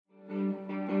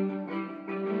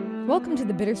Welcome to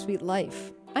The Bittersweet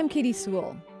Life. I'm Katie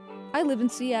Sewell. I live in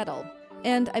Seattle,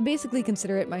 and I basically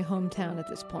consider it my hometown at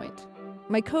this point.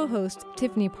 My co-host,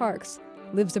 Tiffany Parks,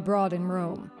 lives abroad in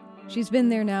Rome. She's been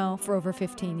there now for over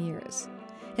 15 years.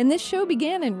 And this show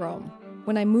began in Rome,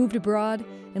 when I moved abroad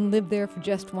and lived there for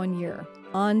just 1 year,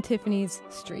 on Tiffany's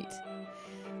street.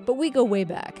 But we go way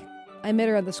back. I met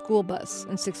her on the school bus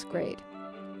in 6th grade.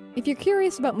 If you're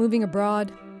curious about moving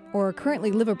abroad, or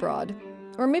currently live abroad,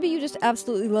 or maybe you just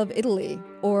absolutely love Italy,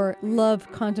 or love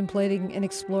contemplating and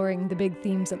exploring the big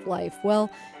themes of life,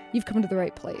 well, you've come to the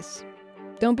right place.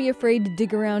 Don't be afraid to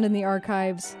dig around in the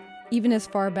archives, even as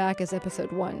far back as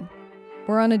episode 1.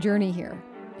 We're on a journey here,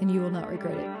 and you will not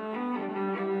regret it.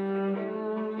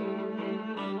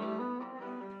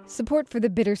 Support for The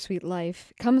Bittersweet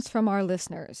Life comes from our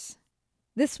listeners.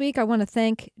 This week I want to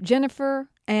thank Jennifer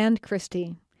and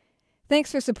Christy.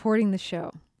 Thanks for supporting the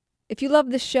show. If you love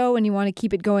this show and you want to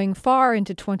keep it going far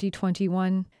into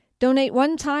 2021, donate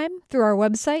one time through our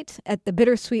website at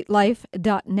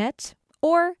thebittersweetlife.net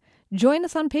or join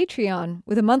us on Patreon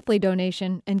with a monthly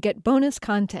donation and get bonus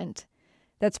content.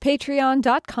 That's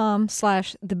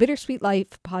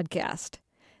patreon.com/thebittersweetlifepodcast.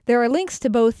 There are links to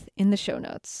both in the show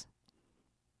notes.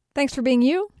 Thanks for being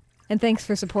you, and thanks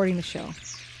for supporting the show.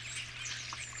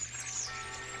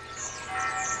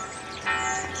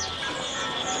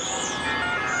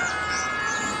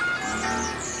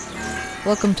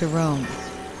 Welcome to Rome.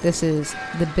 This is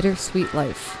The Bittersweet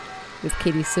Life with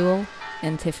Katie Sewell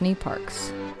and Tiffany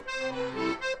Parks.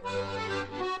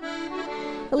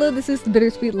 Hello, this is The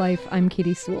Bittersweet Life. I'm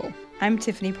Katie Sewell. I'm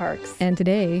Tiffany Parks. And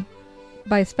today,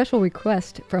 by special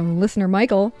request from listener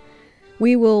Michael,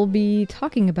 we will be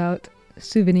talking about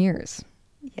souvenirs.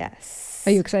 Yes.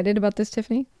 Are you excited about this,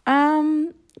 Tiffany?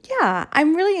 Yeah,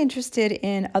 I'm really interested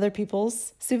in other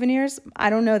people's souvenirs.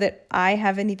 I don't know that I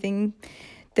have anything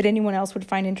that anyone else would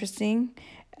find interesting,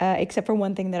 except for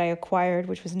one thing that I acquired,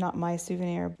 which was not my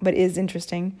souvenir, but is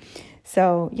interesting.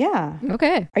 So, yeah.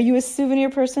 Okay. Are you a souvenir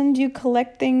person? Do you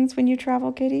collect things when you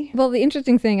travel, Katie? Well, the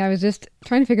interesting thing, I was just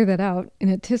trying to figure that out in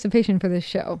anticipation for this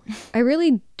show. I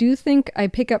really do think I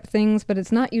pick up things, but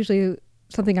it's not usually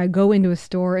something I go into a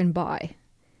store and buy.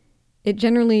 It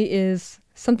generally is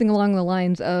something along the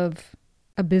lines of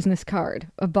a business card,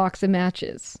 a box of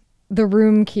matches, the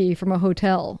room key from a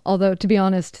hotel. Although, to be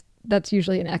honest, that's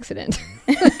usually an accident.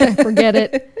 I forget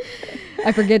it.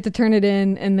 I forget to turn it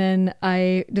in, and then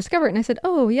I discover it, and I said,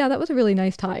 oh, yeah, that was a really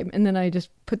nice time. And then I just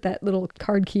put that little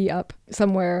card key up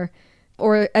somewhere.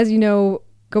 Or, as you know,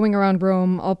 going around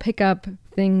Rome, I'll pick up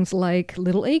things like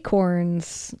little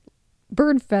acorns,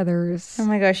 bird feathers. Oh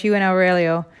my gosh, you and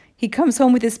Aurelio. He comes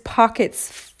home with his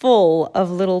pockets full of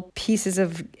little pieces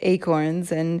of acorns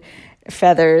and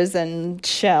feathers and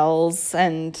shells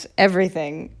and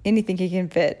everything, anything he can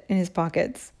fit in his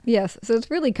pockets. Yes, so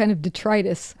it's really kind of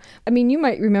detritus. I mean, you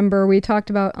might remember we talked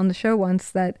about on the show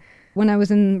once that when I was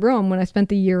in Rome, when I spent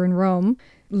the year in Rome,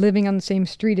 living on the same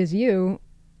street as you,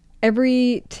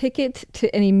 every ticket to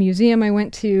any museum I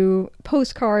went to,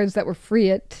 postcards that were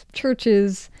free at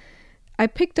churches, I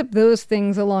picked up those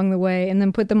things along the way and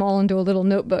then put them all into a little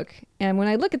notebook. And when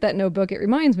I look at that notebook, it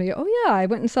reminds me, oh yeah, I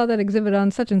went and saw that exhibit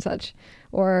on such and such.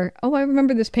 Or, oh, I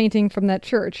remember this painting from that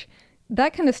church.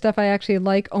 That kind of stuff I actually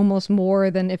like almost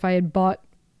more than if I had bought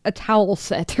a towel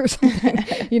set or something,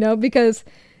 because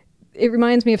it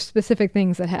reminds me of specific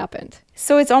things that happened.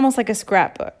 So it's almost like a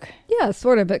scrapbook. Yeah,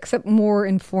 sort of, except more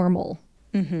informal.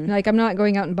 Mm-hmm. Like I'm not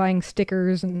going out and buying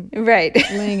stickers and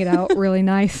laying it out really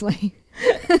nicely.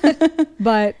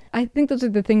 But I think those are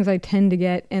the things I tend to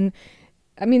get. And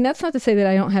I mean, that's not to say that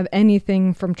I don't have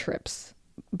anything from trips,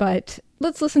 but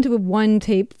let's listen to one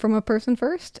tape from a person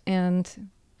first, and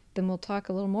then we'll talk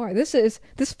a little more. This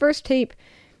first tape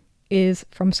is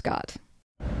from Scott.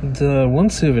 The one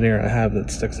souvenir I have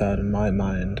that sticks out in my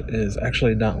mind is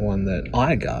actually not one that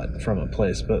I got from a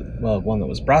place, but one that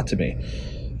was brought to me.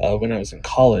 When I was in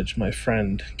college, my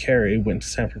friend Carrie went to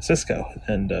San Francisco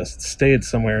and stayed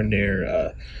somewhere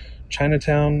near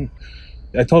Chinatown.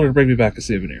 I told her to bring me back a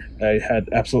souvenir. I had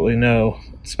absolutely no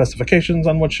specifications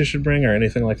on what she should bring or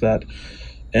anything like that.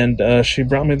 And she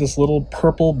brought me this little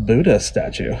purple Buddha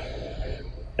statue.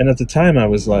 And at the time I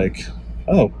was like,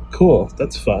 oh, cool,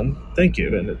 that's fun, thank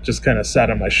you. And it just kind of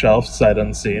sat on my shelf, sight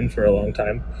unseen, for a long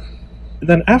time. And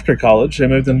then after college, I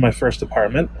moved into my first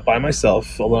apartment by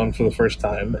myself, alone for the first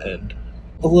time, and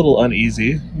a little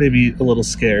uneasy, maybe a little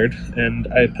scared.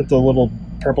 And I put the little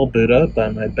purple Buddha by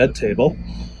my bed table,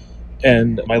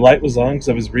 and my light was on because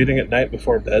I was reading at night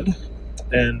before bed.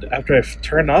 And after I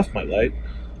turned off my light,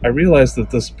 I realized that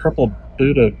this purple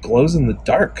Buddha glows in the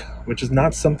dark, which is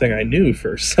not something I knew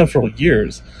for several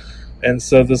years. And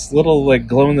so this little like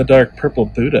glow-in-the-dark purple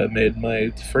Buddha made my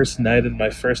first night in my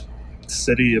first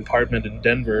city apartment in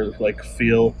Denver like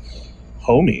feel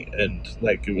homey and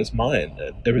like it was mine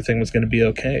and everything was going to be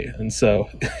okay. And so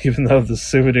even though the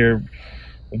souvenir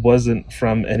wasn't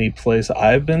from any place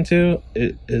I've been to,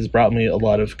 it has brought me a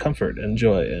lot of comfort and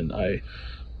joy, and I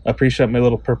appreciate my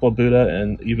little purple Buddha,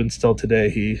 and even still today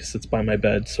he sits by my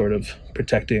bed sort of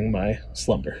protecting my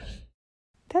slumber.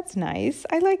 That's nice.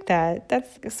 I like that.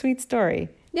 That's a sweet story.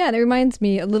 Yeah, and it reminds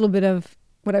me a little bit of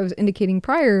what I was indicating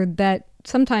prior, that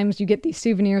sometimes you get these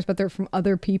souvenirs, but they're from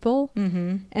other people.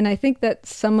 Mm-hmm. And I think that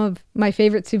some of my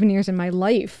favorite souvenirs in my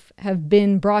life have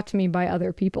been brought to me by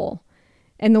other people.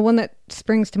 And the one that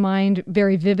springs to mind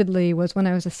very vividly was when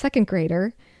I was a second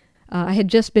grader. I had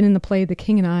just been in the play The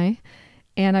King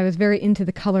and I was very into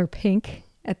the color pink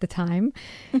at the time.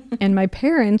 And my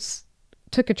parents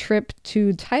took a trip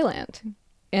to Thailand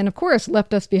and, of course,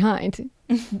 left us behind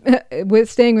with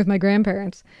staying with my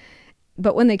grandparents.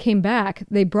 But when they came back,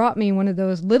 they brought me one of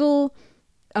those little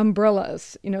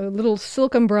umbrellas, little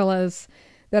silk umbrellas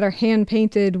that are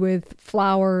hand-painted with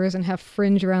flowers and have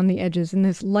fringe around the edges in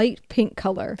this light pink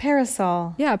color.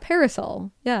 Parasol. Yeah,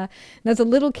 parasol. Yeah. And as a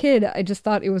little kid, I just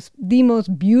thought it was the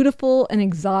most beautiful and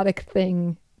exotic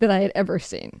thing that I had ever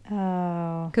seen.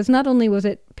 Oh. Because not only was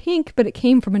it pink, but it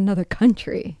came from another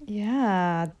country.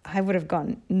 Yeah. I would have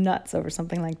gone nuts over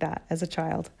something like that as a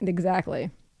child. Exactly.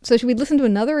 So should we listen to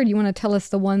another, or do you want to tell us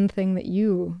the one thing that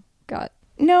you got?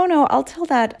 No, I'll tell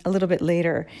that a little bit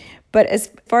later. But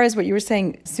as far as what you were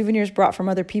saying, souvenirs brought from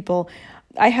other people,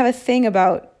 I have a thing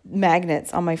about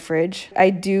magnets on my fridge. I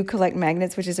do collect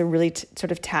magnets, which is a really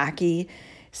sort of tacky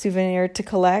souvenir to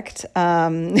collect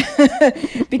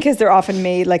because they're often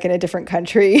made like in a different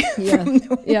country.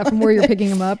 Yeah, from where you're picking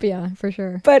them up. Yeah, for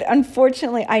sure. But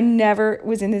unfortunately, I never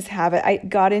was in this habit. I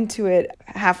got into it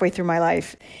halfway through my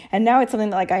life. And now it's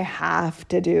something that like I have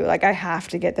to do. Like I have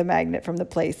to get the magnet from the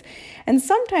place. And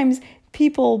sometimes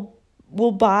people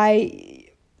will buy,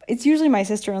 it's usually my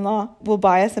sister-in-law will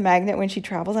buy us a magnet when she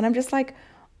travels. And I'm just like,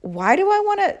 why do I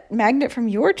want a magnet from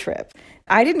your trip?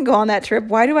 I didn't go on that trip.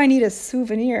 Why do I need a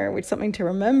souvenir with something to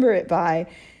remember it by?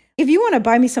 If you want to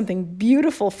buy me something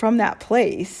beautiful from that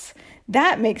place,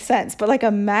 that makes sense. But like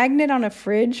a magnet on a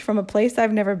fridge from a place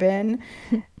I've never been,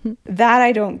 that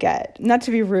I don't get. Not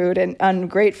to be rude and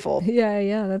ungrateful.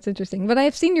 Yeah, that's interesting. But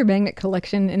I've seen your magnet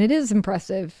collection, and it is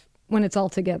impressive when it's all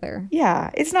together.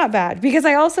 Yeah, it's not bad because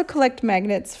I also collect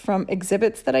magnets from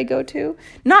exhibits that I go to.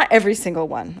 Not every single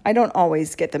one. I don't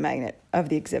always get the magnet of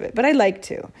the exhibit, but I like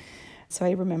to. So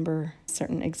I remember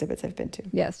certain exhibits I've been to.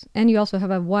 Yes, and you also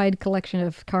have a wide collection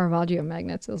of Caravaggio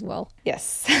magnets as well.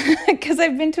 Yes, because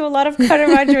I've been to a lot of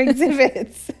Caravaggio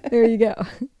exhibits. There you go.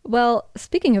 Well,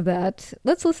 speaking of that,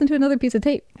 let's listen to another piece of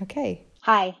tape. Okay.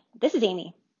 Hi, this is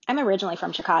Amy. I'm originally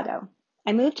from Chicago.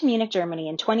 I moved to Munich, Germany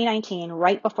in 2019,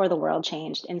 right before the world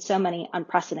changed in so many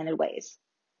unprecedented ways.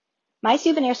 My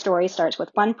souvenir story starts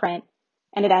with one print,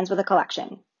 and it ends with a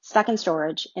collection, stuck in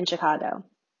storage in Chicago.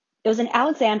 It was an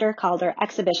Alexander Calder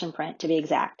exhibition print, to be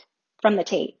exact, from the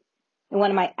Tate, in one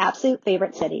of my absolute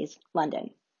favorite cities, London.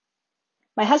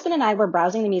 My husband and I were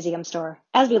browsing the museum store,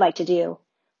 as we like to do,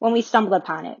 when we stumbled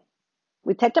upon it.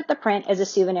 We picked up the print as a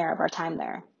souvenir of our time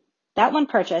there. That one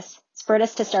purchase spurred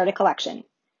us to start a collection.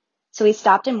 So we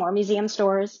stopped in more museum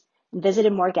stores and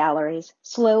visited more galleries,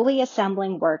 slowly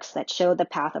assembling works that showed the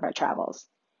path of our travels,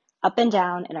 up and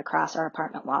down and across our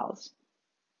apartment walls.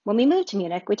 When we moved to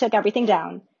Munich, we took everything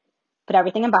down, put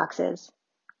everything in boxes,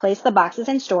 placed the boxes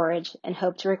in storage, and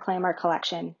hoped to reclaim our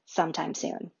collection sometime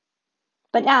soon.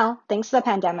 But now, thanks to the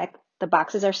pandemic, the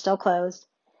boxes are still closed,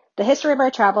 the history of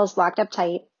our travels locked up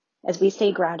tight as we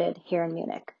stay grounded here in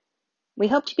Munich. We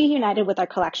hope to be united with our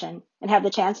collection and have the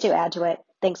chance to add to it,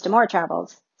 thanks to more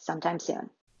travels, sometime soon.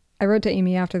 I wrote to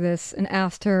Amy after this and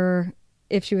asked her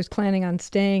if she was planning on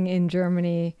staying in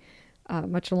Germany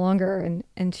much longer.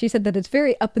 And she said that it's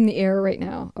very up in the air right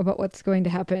now about what's going to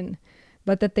happen,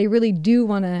 but that they really do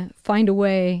want to find a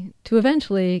way to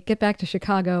eventually get back to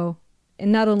Chicago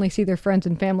and not only see their friends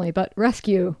and family, but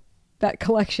rescue that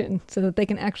collection so that they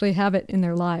can actually have it in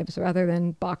their lives rather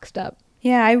than boxed up.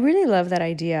 Yeah, I really love that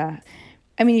idea.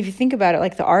 I mean, if you think about it,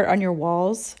 like the art on your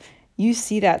walls, you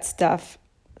see that stuff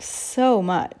so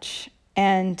much.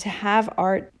 And to have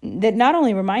art that not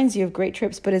only reminds you of great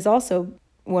trips, but is also,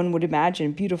 one would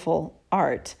imagine, beautiful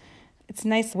art. It's a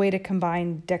nice way to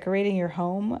combine decorating your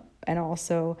home and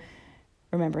also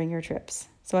remembering your trips.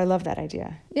 So I love that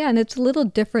idea. Yeah, and it's a little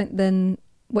different than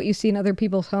what you see in other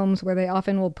people's homes where they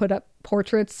often will put up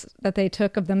portraits that they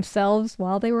took of themselves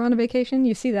while they were on a vacation.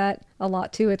 You see that a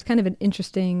lot too. It's kind of an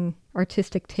interesting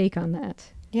artistic take on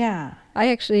that. Yeah. I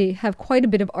actually have quite a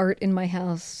bit of art in my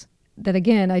house that,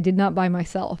 again, I did not buy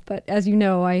myself. But as you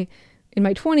know, in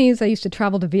my 20s, I used to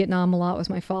travel to Vietnam a lot with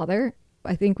my father.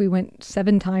 I think we went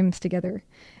 7 times together.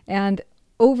 And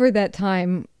over that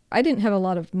time, I didn't have a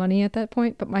lot of money at that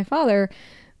point, but my father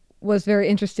was very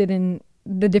interested in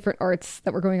the different arts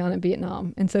that were going on in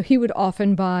Vietnam. And so he would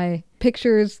often buy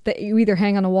pictures that you either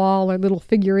hang on a wall or little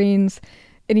figurines.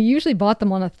 And he usually bought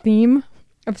them on a theme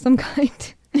of some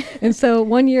kind. And so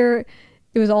one year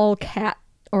it was all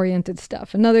cat-oriented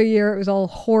stuff. Another year it was all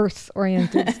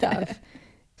horse-oriented stuff.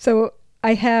 So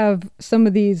I have some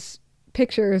of these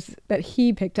pictures that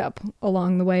he picked up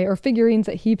along the way, or figurines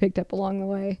that he picked up along the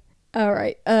way. All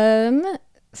right.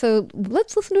 So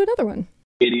let's listen to another one.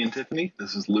 Katie and Tiffany,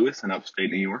 this is Lewis in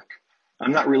upstate New York.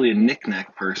 I'm not really a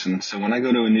knick-knack person, so when I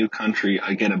go to a new country,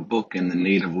 I get a book in the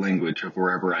native language of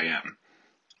wherever I am.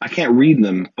 I can't read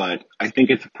them, but I think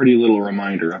it's a pretty little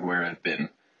reminder of where I've been.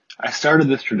 I started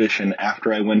this tradition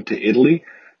after I went to Italy,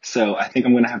 so I think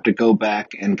I'm going to have to go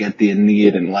back and get the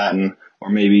Aeneid in Latin,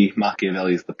 or maybe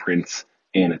Machiavelli's The Prince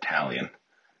in Italian.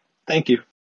 Thank you.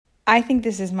 I think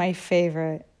this is my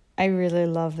favorite. I really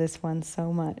love this one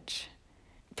so much.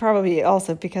 Probably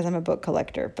also because I'm a book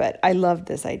collector, but I love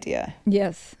this idea.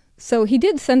 Yes. So he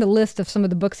did send a list of some of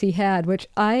the books he had, which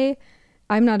I'm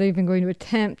not even going to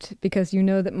attempt, because you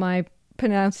know that my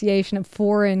pronunciation of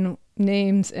foreign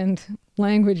names and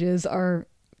languages are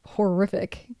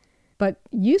horrific. But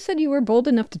you said you were bold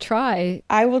enough to try.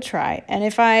 I will try. And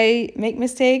if I make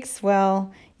mistakes,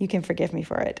 well, you can forgive me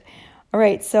for it. All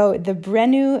right, so the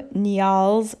Brennu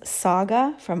Njál's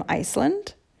Saga from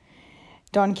Iceland.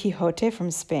 Don Quixote from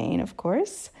Spain, of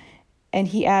course. And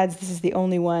he adds, this is the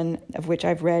only one of which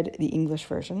I've read the English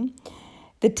version.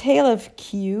 The Tale of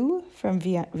Kiu from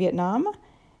Vietnam,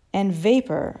 and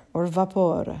Vapor or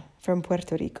Vapor from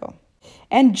Puerto Rico.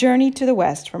 And Journey to the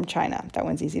West from China. That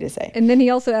one's easy to say. And then he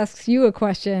also asks you a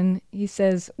question. He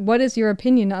says, what is your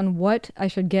opinion on what I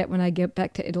should get when I get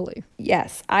back to Italy?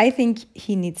 Yes, I think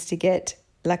he needs to get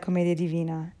La Commedia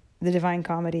Divina, the Divine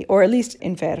Comedy, or at least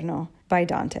Inferno by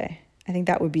Dante. I think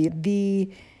that would be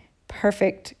the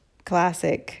perfect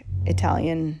classic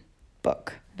Italian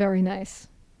book. Very nice.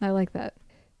 I like that.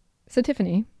 So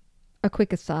Tiffany, a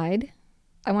quick aside.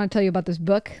 I want to tell you about this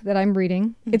book that I'm reading.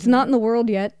 Mm-hmm. It's not in the world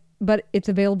yet, but it's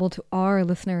available to our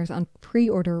listeners on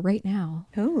pre-order right now.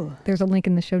 Oh. There's a link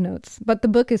in the show notes. But the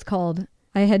book is called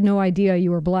I Had No Idea You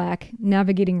Were Black,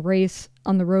 Navigating Race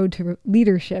on the Road to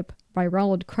Leadership by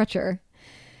Ronald Crutcher.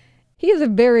 He is a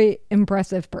very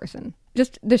impressive person.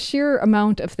 Just the sheer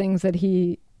amount of things that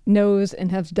he knows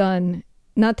and has done,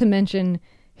 not to mention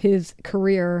his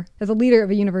career as a leader of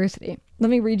a university. Let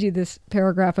me read you this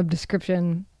paragraph of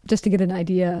description just to get an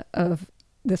idea of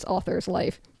this author's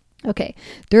life. Okay,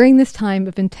 during this time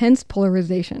of intense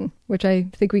polarization, which I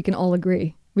think we can all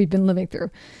agree we've been living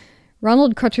through,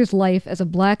 Ronald Crutcher's life as a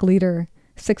black leader,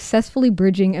 successfully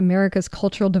bridging America's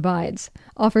cultural divides,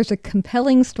 offers a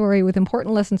compelling story with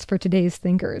important lessons for today's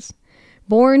thinkers.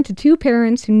 Born to 2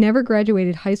 parents who never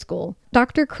graduated high school,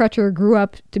 Dr. Crutcher grew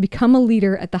up to become a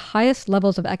leader at the highest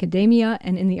levels of academia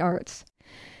and in the arts.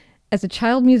 As a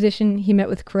child musician, he met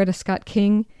with Coretta Scott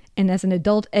King, and as an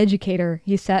adult educator,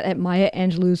 he sat at Maya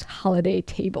Angelou's holiday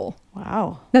table.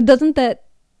 Wow. Now, doesn't that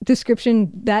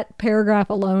description, that paragraph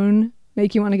alone,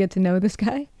 make you want to get to know this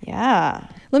guy? Yeah.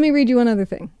 Let me read you another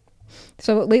thing.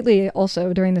 So lately,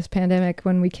 also, during this pandemic,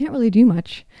 when we can't really do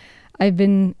much, I've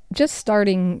been just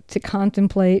starting to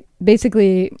contemplate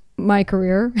basically my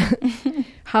career.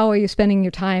 How are you spending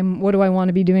your time? What do I want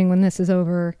to be doing when this is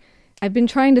over? I've been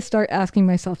trying to start asking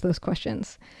myself those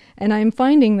questions. And I'm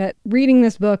finding that reading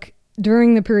this book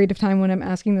during the period of time when I'm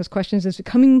asking those questions is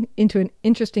coming into an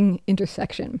interesting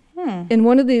intersection. And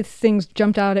one of the things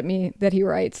jumped out at me that he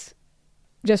writes,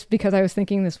 just because I was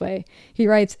thinking this way. He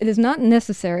writes, "It is not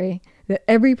necessary that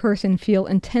every person feel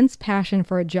intense passion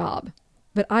for a job.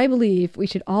 But I believe we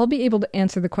should all be able to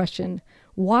answer the question,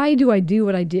 why do I do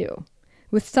what I do?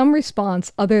 With some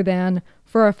response other than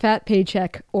for a fat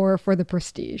paycheck or for the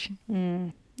prestige."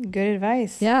 Good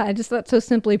advice. Yeah, I just thought so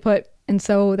simply put. And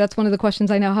so that's one of the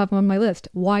questions I now have on my list.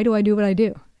 Why do I do what I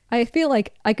do? I feel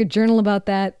like I could journal about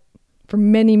that for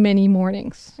many, many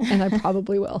mornings, and I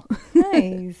probably will.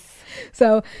 Nice.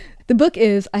 So the book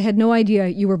is I Had No Idea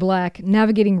You Were Black,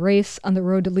 Navigating Race on the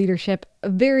Road to Leadership. A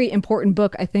very important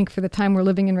book, I think, for the time we're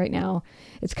living in right now.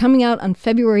 It's coming out on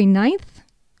February 9th,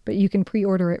 but you can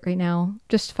pre-order it right now.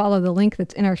 Just follow the link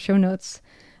that's in our show notes.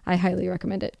 I highly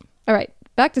recommend it. All right,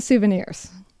 back to souvenirs.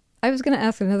 I was going to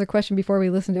ask another question before we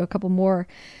listen to a couple more.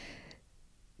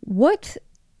 What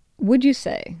would you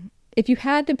say if you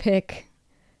had to pick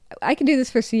I can do this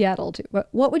for Seattle too. But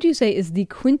what would you say is the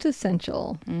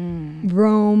quintessential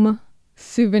Rome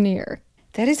souvenir?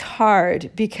 That is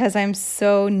hard because I'm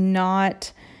so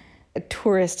not a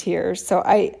tourist here. So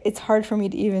it's hard for me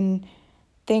to even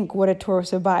think what a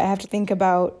tourist would buy. I have to think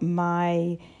about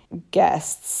my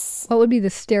guests. What would be the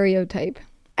stereotype?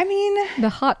 I mean, the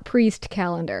hot priest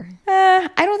calendar. I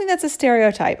don't think that's a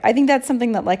stereotype. I think that's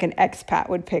something that like an expat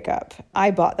would pick up.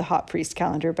 I bought the hot priest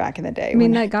calendar back in the day. I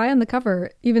mean, that guy on the cover,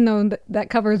 even though that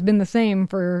cover has been the same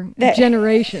for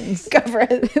generations.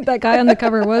 That guy on the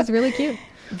cover was really cute.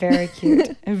 Very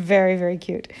cute. Very, very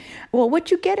cute. Well,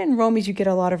 what you get in Rome is you get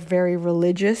a lot of very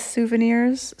religious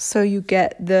souvenirs. So you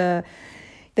get the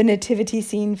nativity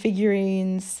scene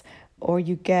figurines, or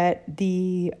you get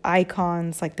the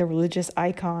icons, like the religious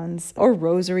icons, or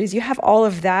rosaries. You have all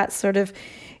of that sort of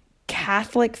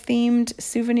Catholic-themed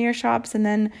souvenir shops, and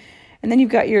then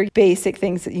you've got your basic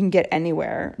things that you can get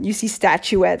anywhere. You see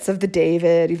statuettes of the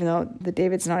David, even though the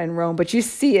David's not in Rome, but you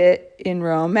see it in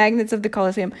Rome, magnets of the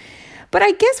Colosseum. But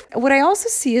I guess what I also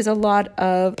see is a lot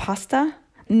of pasta,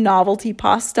 novelty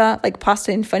pasta, like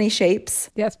pasta in funny shapes.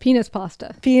 Yes, penis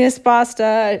pasta.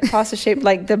 Pasta shaped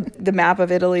like the map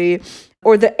of Italy,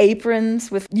 or the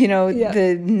aprons with,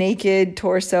 the naked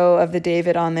torso of the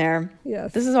David on there.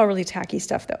 Yes. This is all really tacky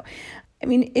stuff, though. I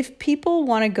mean, if people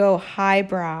want to go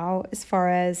highbrow as far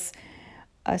as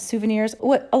souvenirs,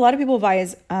 what a lot of people buy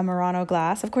is Murano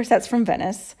glass. Of course, that's from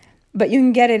Venice, but you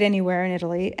can get it anywhere in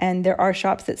Italy, and there are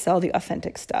shops that sell the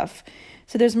authentic stuff.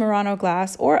 So there's Murano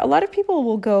glass, or a lot of people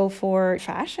will go for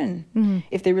fashion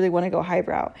if they really want to go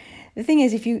highbrow. The thing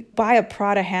is, if you buy a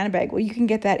Prada handbag, well, you can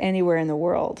get that anywhere in the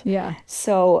world. Yeah.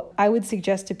 So I would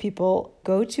suggest to people,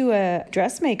 go to a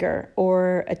dressmaker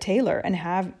or a tailor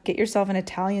and get yourself an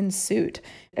Italian suit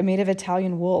made of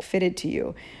Italian wool fitted to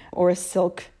you, or a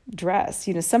silk dress,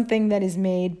 something that is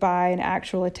made by an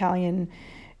actual Italian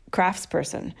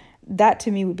craftsperson. That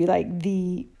to me would be like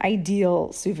the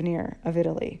ideal souvenir of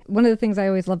Italy. One of the things I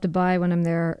always love to buy when I'm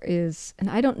there is, and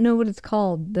I don't know what it's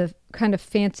called, the kind of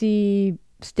fancy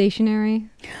stationery.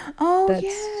 Oh, that's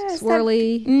yes.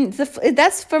 swirly.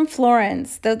 That's from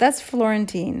Florence. That's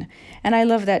Florentine. And I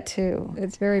love that too.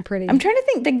 It's very pretty. I'm trying to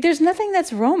think. Like, there's nothing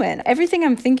that's Roman. Everything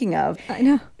I'm thinking of. I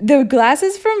know. The glass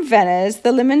is from Venice.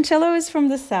 The limoncello is from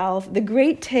the south. The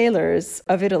great tailors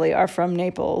of Italy are from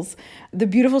Naples. The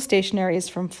beautiful stationery is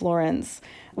from Florence.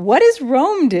 What does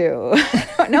Rome do?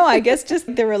 No, I guess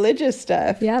just the religious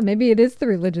stuff. Yeah, maybe it is the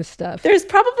religious stuff. There's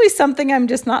probably something I'm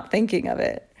just not thinking of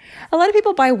it. A lot of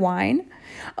people buy wine.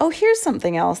 Oh, here's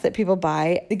something else that people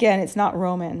buy. Again, it's not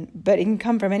Roman, but it can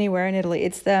come from anywhere in Italy.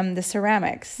 It's the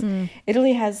ceramics.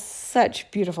 Italy has such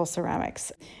beautiful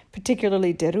ceramics,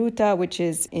 particularly Deruta, which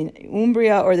is in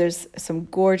Umbria, or there's some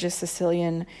gorgeous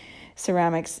Sicilian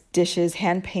ceramics dishes,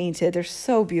 hand-painted. They're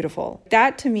so beautiful.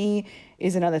 That, to me,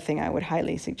 is another thing I would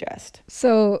highly suggest.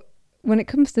 So when it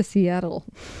comes to Seattle...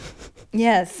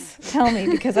 Yes, tell me,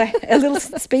 because a little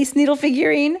Space Needle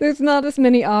figurine. There's not as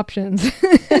many options.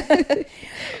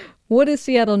 What is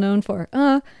Seattle known for?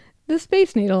 The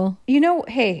Space Needle.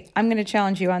 Hey, I'm going to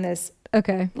challenge you on this.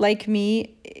 Okay. Like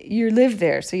me, you live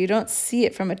there, so you don't see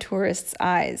it from a tourist's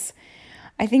eyes.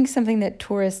 I think something that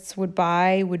tourists would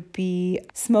buy would be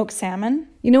smoked salmon.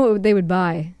 You know what they would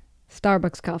buy?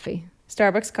 Starbucks coffee.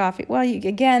 Starbucks coffee. Well,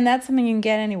 again, that's something you can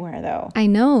get anywhere, though. I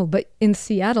know, but in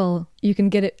Seattle, you can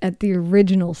get it at the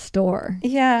original store.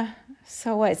 Yeah.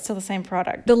 So what? It's still the same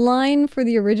product. The line for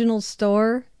the original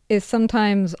store is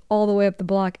sometimes all the way up the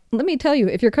block. Let me tell you,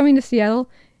 if you're coming to Seattle,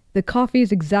 the coffee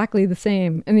is exactly the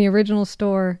same, and the original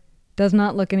store does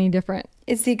not look any different.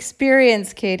 It's the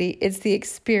experience, Katie. It's the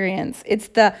experience. It's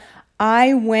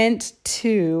I went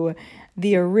to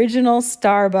the original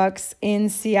Starbucks in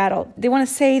Seattle. They want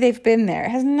to say they've been there. It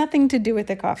has nothing to do with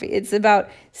the coffee. It's about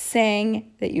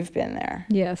saying that you've been there.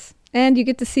 Yes. And you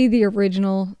get to see the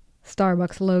original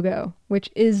Starbucks logo, which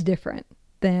is different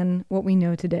than what we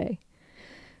know today.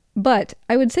 But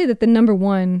I would say that the number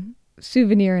one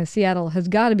souvenir in Seattle has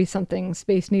got to be something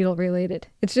Space Needle related.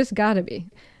 It's just got to be.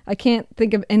 I can't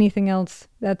think of anything else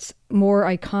that's more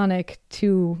iconic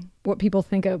to what people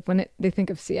think of when they think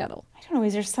of Seattle. I don't know.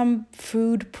 Is there some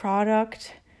food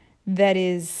product that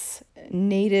is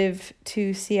native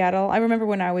to Seattle? I remember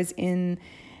when I was in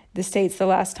the States the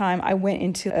last time, I went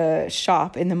into a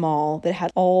shop in the mall that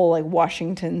had all like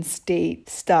Washington State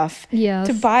stuff. Yes.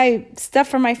 To buy stuff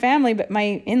for my family, but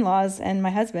my in-laws and my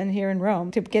husband here in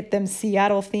Rome, to get them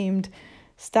Seattle-themed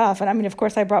stuff. And I mean, of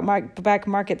course, I brought back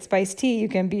Market Spice tea. You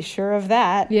can be sure of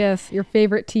that. Yes, your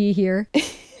favorite tea here.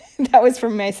 That was for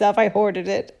myself. I hoarded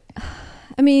it.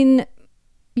 I mean,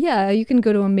 Yeah, you can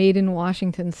go to a Made in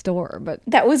Washington store, but...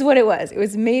 That was what it was. It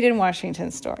was Made in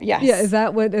Washington store. Yes. Yeah, is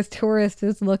that what a tourist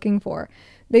is looking for?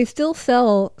 They still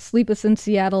sell Sleep Us in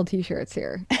Seattle t-shirts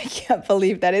here. I can't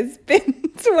believe that. It's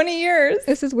been 20 years.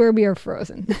 This is where we are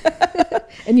frozen.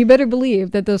 And you better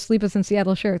believe that those Sleep Us in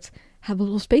Seattle shirts have a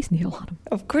little Space Needle on them.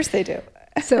 Of course they do.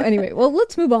 So anyway, well,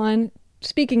 let's move on.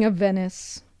 Speaking of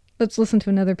Venice, let's listen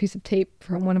to another piece of tape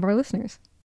from one of our listeners.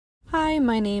 Hi,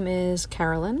 my name is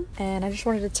Carolyn, and I just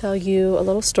wanted to tell you a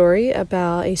little story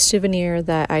about a souvenir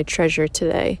that I treasure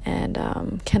today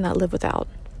and cannot live without.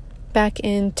 Back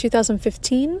in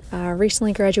 2015, I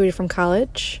recently graduated from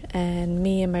college, and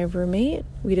me and my roommate,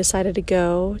 we decided to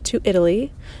go to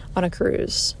Italy on a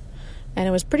cruise. And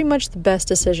it was pretty much the best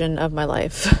decision of my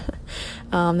life.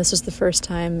 This was the first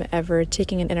time ever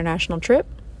taking an international trip.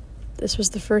 This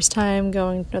was the first time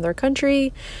going to another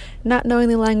country, not knowing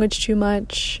the language too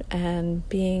much, and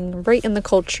being right in the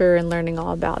culture and learning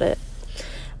all about it.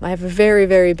 I have a very,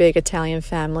 very big Italian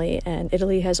family, and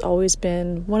Italy has always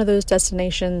been one of those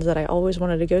destinations that I always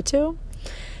wanted to go to.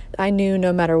 I knew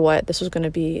no matter what, this was going to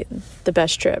be the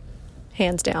best trip,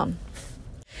 hands down.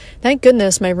 Thank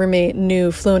goodness my roommate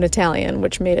knew fluent Italian,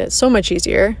 which made it so much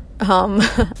easier. Me, on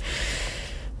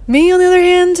the other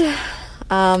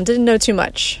hand, didn't know too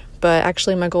much. But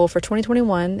actually my goal for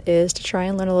 2021 is to try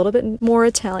and learn a little bit more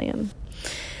Italian.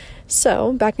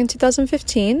 So back in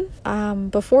 2015,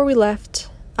 before we left,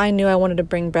 I knew I wanted to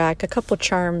bring back a couple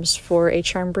charms for a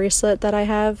charm bracelet that I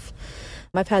have.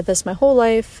 I've had this my whole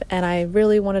life, and I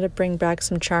really wanted to bring back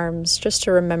some charms just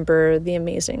to remember the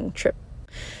amazing trip.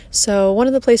 So one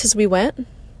of the places we went,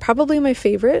 probably my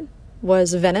favorite,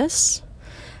 was Venice.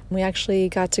 We actually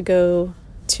got to go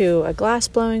to a glass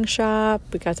blowing shop.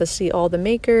 We got to see all the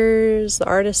makers, the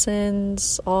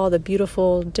artisans, all the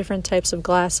beautiful different types of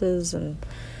glasses and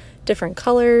different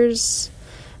colors.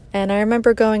 And I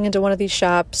remember going into one of these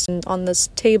shops, and on this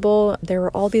table there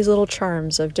were all these little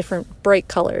charms of different bright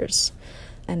colors.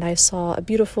 And I saw a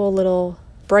beautiful little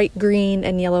bright green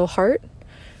and yellow heart,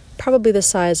 probably the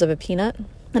size of a peanut.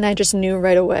 And I just knew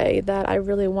right away that I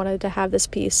really wanted to have this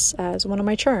piece as one of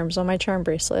my charms on my charm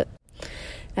bracelet.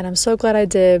 And I'm so glad I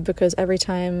did, because every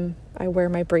time I wear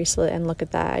my bracelet and look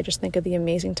at that, I just think of the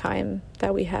amazing time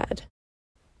that we had.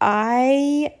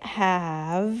 I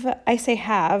say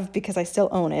have because I still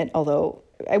own it, although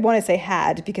I want to say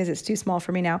had because it's too small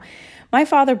for me now. My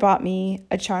father bought me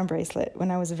a charm bracelet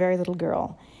when I was a very little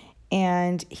girl.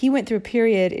 And he went through a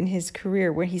period in his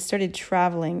career where he started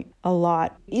traveling a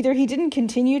lot. Either he didn't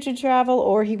continue to travel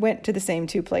or he went to the same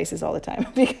two places all the time,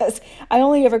 because I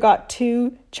only ever got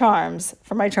 2 charms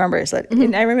for my charm bracelet. Mm-hmm.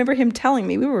 And I remember him telling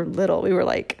me, we were little, we were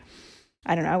like,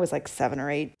 I don't know, I was like 7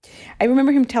 or 8. I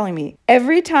remember him telling me,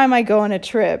 every time I go on a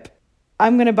trip,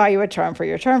 I'm going to buy you a charm for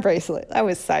your charm bracelet. I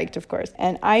was psyched, of course.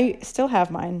 And I still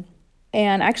have mine.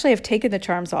 And actually I've taken the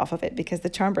charms off of it because the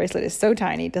charm bracelet is so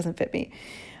tiny, it doesn't fit me.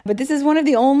 But this is one of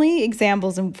the only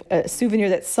examples of a souvenir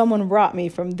that someone brought me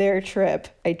from their trip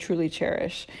I truly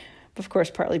cherish. Of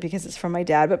course, partly because it's from my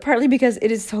dad, but partly because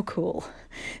it is so cool.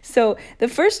 So the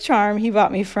first charm he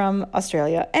bought me from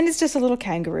Australia, and it's just a little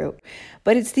kangaroo,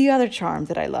 but it's the other charm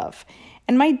that I love.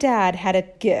 And my dad had a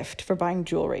gift for buying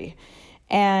jewelry.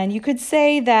 And you could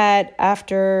say that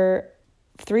after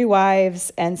 3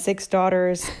 wives and 6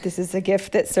 daughters, this is a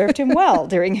gift that served him well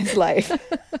during his life.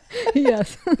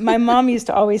 Yes. My mom used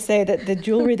to always say that the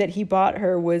jewelry that he bought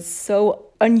her was so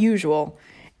unusual.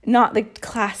 Not the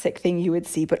classic thing you would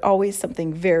see, but always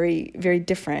something very, very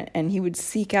different. And he would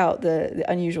seek out the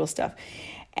unusual stuff.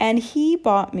 And he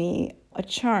bought me a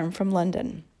charm from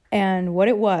London. And what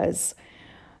it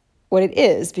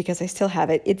is, because I still have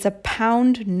it, it's a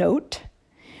pound note,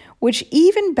 which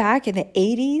even back in the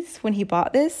 80s when he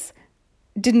bought this,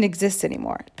 didn't exist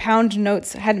anymore. Pound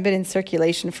notes hadn't been in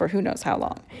circulation for who knows how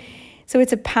long. So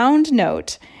it's a pound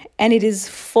note, and it is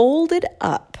folded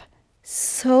up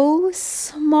so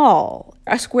small,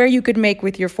 a square you could make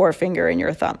with your forefinger and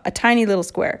your thumb, a tiny little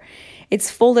square. It's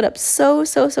folded up so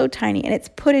tiny, and it's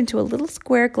put into a little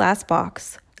square glass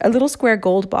box, a little square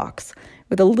gold box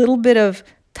with a little bit of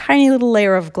tiny little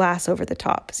layer of glass over the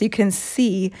top. So you can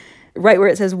see right where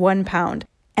it says 1 pound.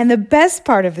 And the best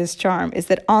part of this charm is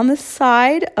that on the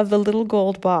side of the little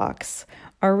gold box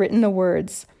are written the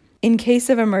words, "In case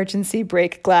of emergency,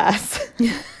 break glass."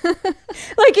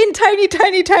 Like in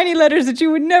tiny letters that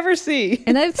you would never see.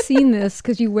 And I've seen this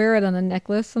because you wear it on a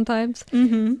necklace sometimes.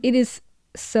 Mm-hmm. It is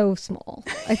so small.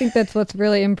 I think that's what's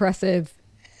really impressive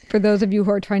for those of you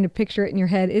who are trying to picture it in your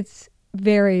head. It's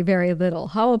very, very little.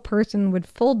 How a person would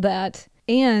fold that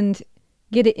and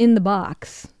get it in the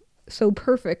box so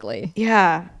perfectly.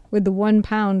 Yeah. with the 1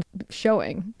 pound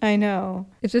showing. I know.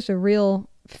 It's just a real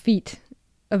feat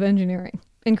of engineering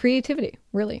and creativity,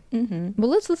 really. Well,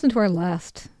 let's listen to our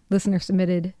last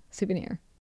listener-submitted souvenir.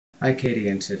 Hi, Katie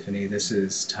and Tiffany. This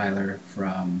is Tyler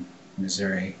from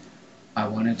Missouri. I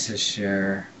wanted to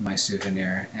share my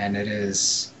souvenir, and it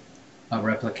is a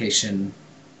replication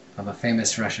of a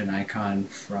famous Russian icon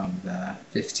from the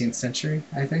 15th century,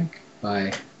 I think,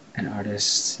 by an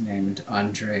artist named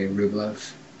Andrei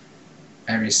Rublev.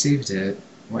 I received it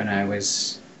when I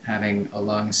was having a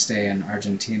long stay in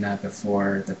Argentina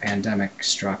before the pandemic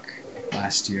struck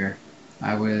last year.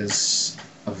 I was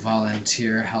a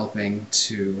volunteer helping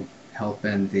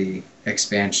in the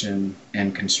expansion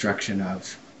and construction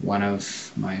of one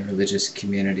of my religious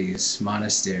community's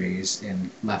monasteries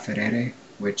in La Ferrere,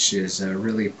 which is a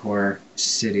really poor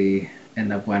city in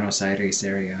the Buenos Aires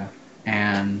area.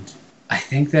 And I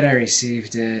think that I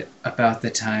received it about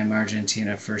the time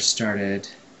Argentina first started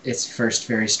its first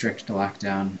very strict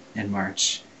lockdown in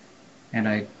March. And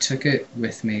I took it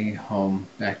with me home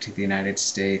back to the United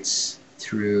States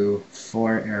through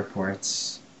 4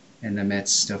 airports in the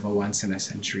midst of a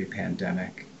once-in-a-century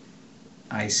pandemic.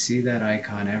 I see that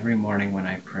icon every morning when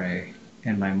I pray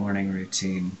in my morning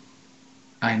routine.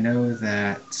 I know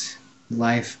that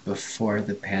life before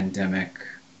the pandemic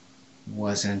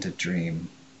wasn't a dream,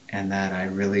 and that I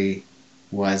really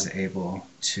was able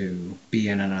to be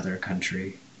in another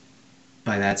country.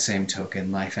 By that same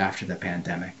token, life after the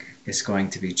pandemic is going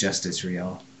to be just as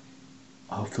real.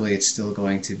 Hopefully it's still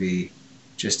going to be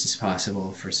just as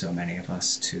possible for so many of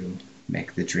us to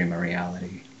make the dream a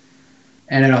reality.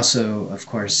 And it also, of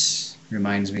course,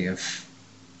 reminds me of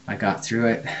I got through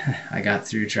it. I got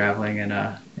through traveling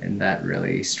in that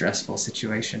really stressful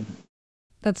situation.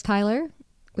 That's Tyler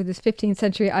with his 15th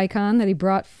century icon that he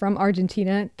brought from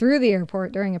Argentina through the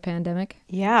airport during a pandemic.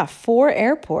 Yeah, 4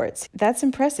 airports. That's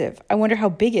impressive. I wonder how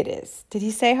big it is. Did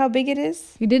he say how big it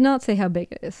is? He did not say how big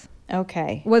it is.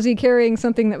 Okay. Was he carrying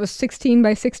something that was 16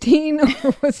 by 16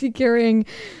 or was he carrying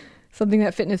something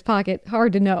that fit in his pocket?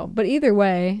 Hard to know. But either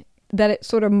way, that it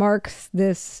sort of marks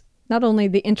this, not only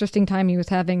the interesting time he was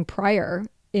having prior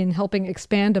in helping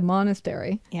expand a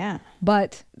monastery, yeah,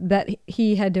 but that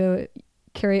he had to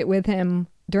carry it with him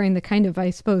during the kind of, I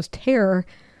suppose, terror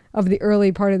of the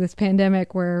early part of this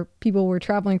pandemic where people were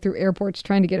traveling through airports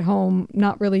trying to get home,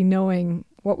 not really knowing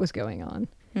what was going on.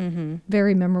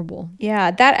 Very memorable. Yeah,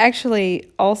 that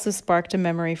actually also sparked a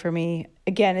memory for me.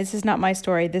 Again, this is not my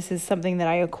story. This is something that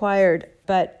I acquired,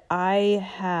 but I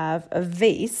have a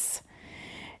vase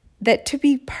that, to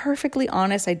be perfectly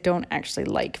honest, I don't actually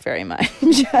like very much.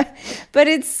 But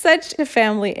it's such a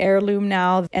family heirloom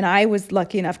now, and I was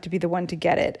lucky enough to be the one to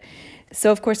get it.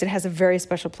 So, of course, it has a very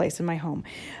special place in my home.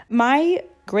 My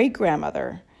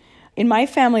great-grandmother, in my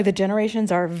family, the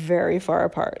generations are very far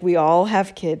apart. We all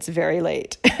have kids very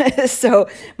late. So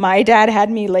my dad had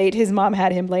me late, his mom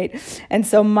had him late. And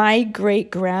so my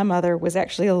great-grandmother was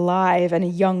actually alive and a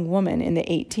young woman in the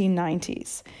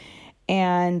 1890s.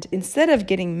 And instead of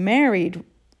getting married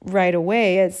right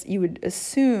away, as you would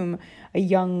assume a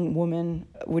young woman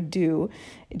would do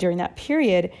during that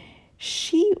period,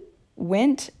 she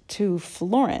went to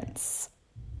Florence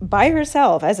by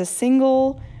herself as a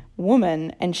single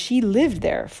woman, and she lived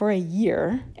there for a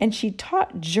year, and she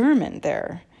taught German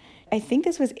there. I think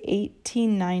this was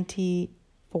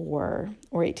 1894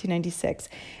 or 1896.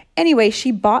 Anyway,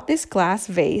 she bought this glass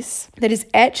vase that is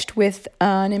etched with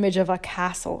an image of a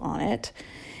castle on it.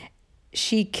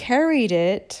 She carried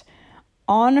it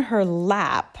on her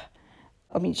lap.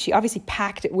 I mean, she obviously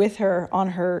packed it with her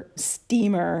on her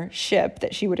steamer ship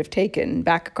that she would have taken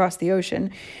back across the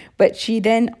ocean. But she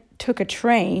then took a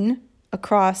train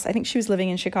across, I think she was living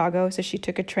in Chicago, so she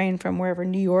took a train from wherever,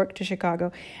 New York to Chicago.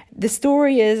 The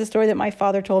story that my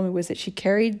father told me was that she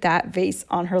carried that vase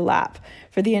on her lap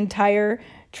for the entire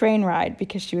train ride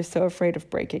because she was so afraid of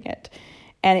breaking it.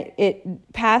 And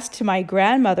it passed to my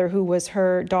grandmother, who was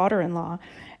her daughter-in-law,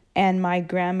 and my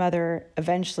grandmother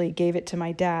eventually gave it to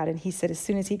my dad, and he said as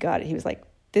soon as he got it, he was like,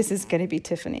 this is going to be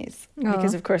Tiffany's. Aww.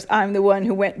 Because, of course, I'm the one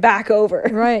who went back over.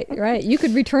 Right. You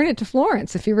could return it to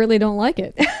Florence if you really don't like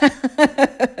it.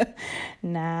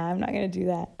 Nah, I'm not going to do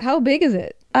that. How big is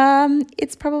it?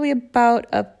 It's probably about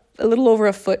a little over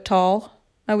a foot tall,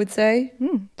 I would say.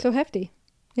 So hefty.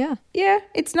 Yeah. Yeah,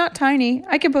 it's not tiny.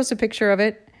 I can post a picture of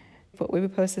it. But we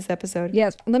would post this episode.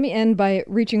 Yes. Let me end by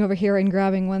reaching over here and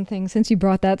grabbing one thing since you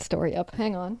brought that story up.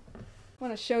 Hang on. I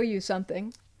want to show you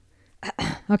something.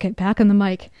 Okay, back on the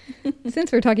mic.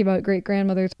 Since we're talking about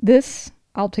great-grandmothers,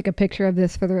 I'll take a picture of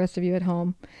this for the rest of you at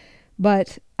home.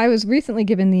 but I was recently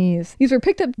given these. These were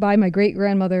picked up by my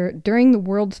great-grandmother during the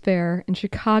World's Fair in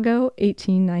Chicago,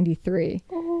 1893.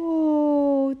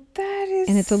 Oh, that is...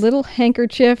 And it's a little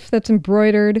handkerchief that's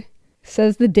embroidered,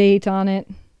 says the date on it.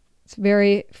 It's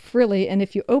very frilly, and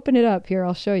if you open it up, here,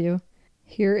 I'll show you.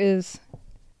 Here is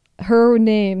her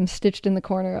name stitched in the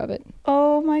corner of it.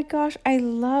 Oh my gosh, I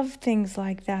love things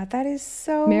like that. That is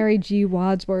so... Mary G.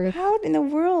 Wadsworth. How in the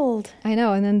world? I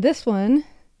know, and then this one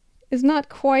is not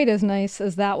quite as nice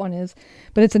as that one is,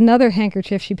 but it's another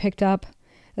handkerchief she picked up,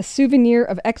 a souvenir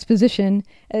of exposition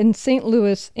in St.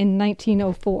 Louis in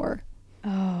 1904.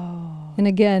 Oh. And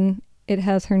again, it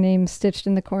has her name stitched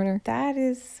in the corner. That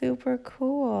is super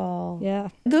cool. Yeah.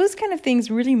 Those kind of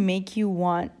things really make you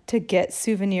want to get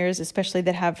souvenirs, especially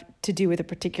that have to do with a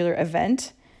particular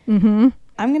event. Mm-hmm.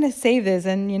 I'm going to save this,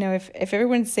 and if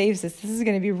everyone saves this is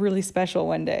going to be really special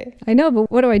one day. I know, but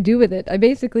what do I do with it? I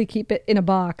basically keep it in a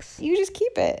box. You just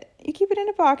keep it. You keep it in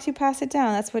a box, you pass it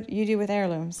down. That's what you do with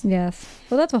heirlooms. Yes.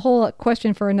 Well, that's a whole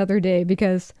question for another day,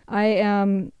 because I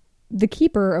am the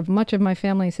keeper of much of my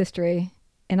family's history,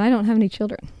 and I don't have any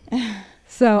children.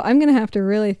 So I'm going to have to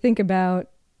really think about,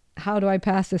 how do I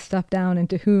pass this stuff down and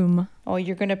to whom? Oh,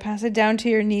 you're going to pass it down to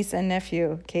your niece and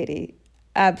nephew, Katie.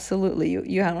 Absolutely.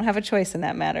 You don't have a choice in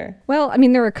that matter. Well, I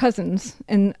mean, there are cousins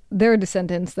and their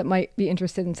descendants that might be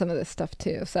interested in some of this stuff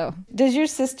too, so. Does your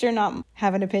sister not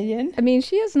have an opinion? I mean,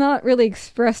 she has not really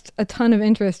expressed a ton of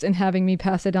interest in having me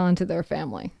pass it on to their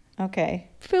family. Okay.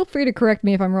 Feel free to correct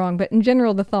me if I'm wrong, but in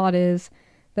general, the thought is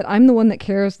that I'm the one that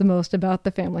cares the most about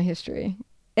the family history.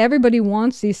 Everybody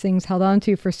wants these things held on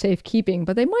to for safekeeping,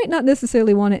 but they might not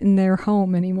necessarily want it in their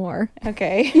home anymore.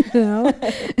 Okay.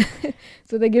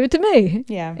 So they give it to me.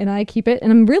 Yeah. And I keep it,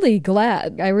 and I'm really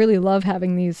glad. I really love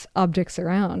having these objects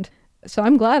around. So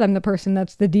I'm glad I'm the person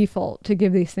that's the default to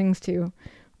give these things to.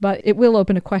 But it will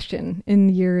open a question in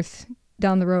years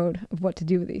down the road of what to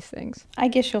do with these things. I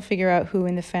guess you'll figure out who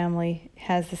in the family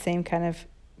has the same kind of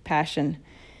passion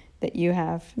that you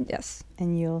have. Yes.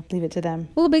 And you'll leave it to them.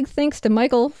 Well, a big thanks to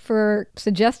Michael for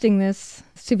suggesting this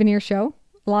souvenir show.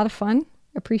 A lot of fun.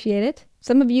 Appreciate it.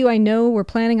 Some of you I know were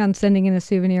planning on sending in a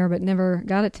souvenir but never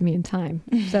got it to me in time.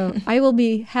 So I will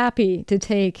be happy to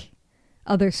take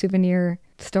other souvenir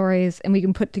stories, and we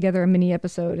can put together a mini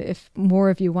episode if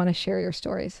more of you want to share your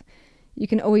stories. You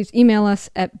can always email us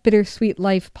at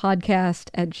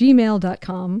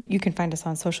bittersweetlifepodcast@gmail.com. You can find us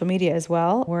on social media as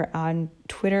well. We're on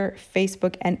Twitter,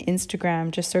 Facebook, and Instagram.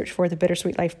 Just search for the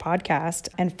Bittersweet Life Podcast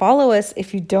and follow us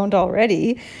if you don't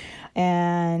already.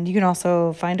 And you can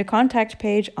also find a contact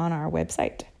page on our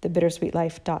website,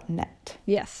 thebittersweetlife.net.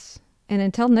 Yes. And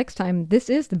until next time, this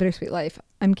is The Bittersweet Life.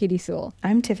 I'm Katie Sewell.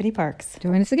 I'm Tiffany Parks.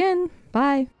 Join us again.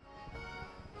 Bye.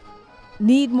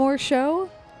 Need more show?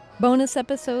 Bonus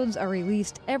episodes are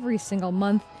released every single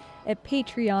month at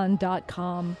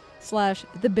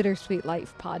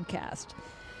patreon.com/thebittersweetlifepodcast.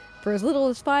 For as little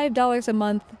as $5 a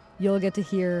month, you'll get to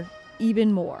hear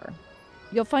even more.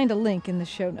 You'll find a link in the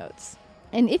show notes.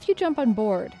 And if you jump on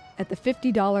board at the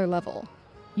 $50 level,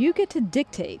 you get to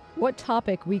dictate what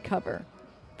topic we cover.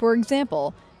 For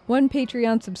example, one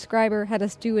Patreon subscriber had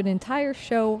us do an entire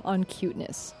show on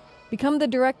cuteness. Become the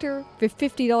director for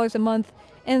 $50 a month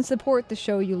and support the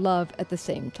show you love at the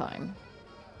same time.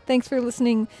 Thanks for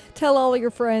listening. Tell all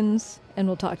your friends, and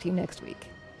we'll talk to you next week.